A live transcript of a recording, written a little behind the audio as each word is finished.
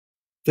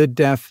The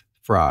Deaf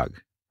Frog.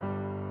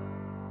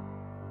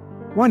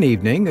 One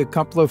evening, a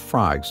couple of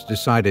frogs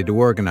decided to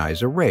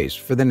organize a race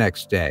for the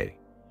next day.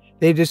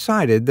 They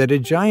decided that a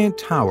giant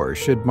tower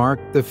should mark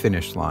the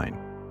finish line.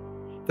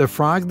 The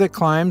frog that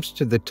climbs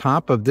to the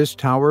top of this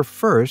tower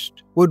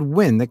first would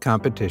win the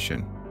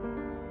competition.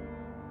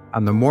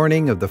 On the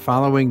morning of the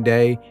following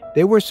day,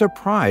 they were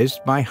surprised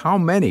by how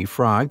many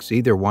frogs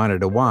either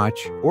wanted to watch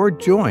or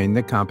join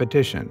the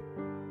competition.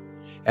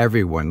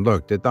 Everyone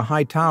looked at the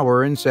high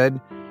tower and said,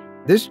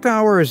 "This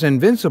tower is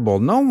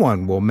invincible. No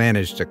one will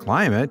manage to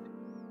climb it."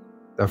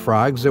 The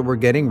frogs that were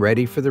getting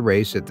ready for the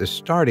race at the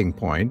starting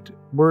point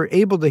were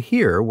able to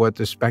hear what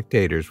the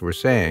spectators were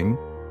saying.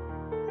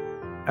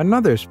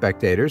 Another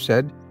spectator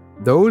said,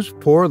 "Those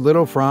poor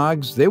little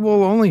frogs, they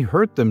will only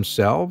hurt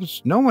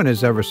themselves. No one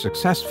has ever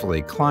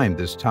successfully climbed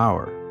this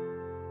tower."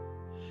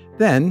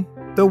 Then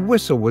the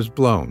whistle was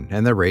blown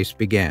and the race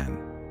began.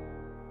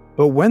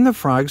 But when the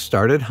frogs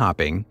started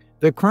hopping,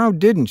 the crowd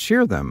didn't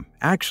cheer them,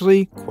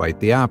 actually quite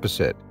the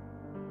opposite.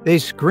 They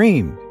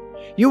screamed,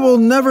 "You will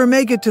never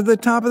make it to the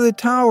top of the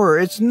tower.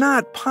 It's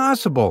not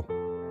possible."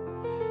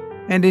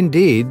 And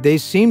indeed, they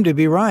seemed to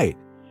be right.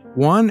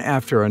 One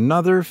after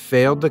another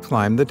failed to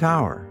climb the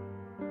tower.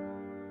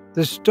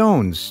 The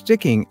stones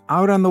sticking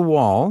out on the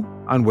wall,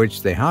 on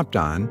which they hopped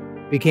on,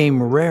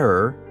 became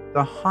rarer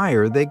the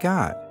higher they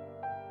got.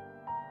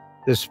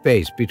 The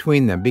space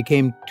between them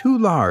became too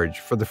large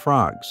for the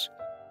frogs.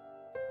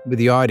 With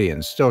the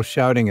audience still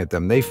shouting at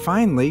them, they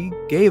finally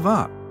gave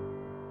up.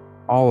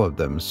 All of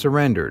them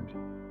surrendered.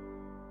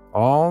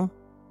 All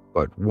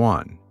but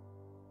one.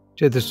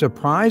 To the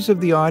surprise of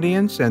the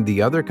audience and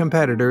the other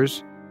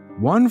competitors,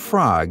 one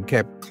frog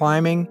kept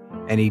climbing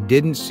and he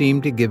didn't seem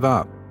to give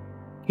up.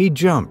 He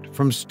jumped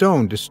from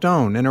stone to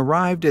stone and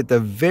arrived at the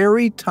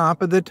very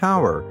top of the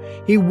tower.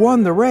 He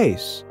won the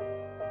race.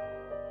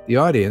 The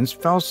audience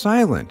fell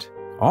silent.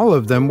 All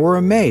of them were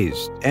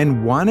amazed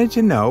and wanted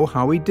to know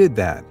how he did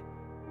that.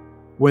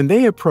 When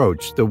they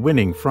approached the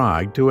winning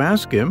frog to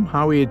ask him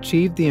how he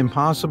achieved the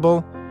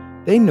impossible,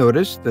 they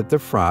noticed that the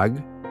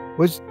frog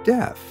was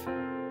deaf.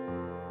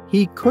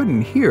 He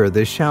couldn't hear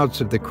the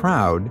shouts of the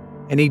crowd,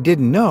 and he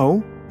didn't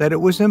know that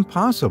it was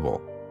impossible.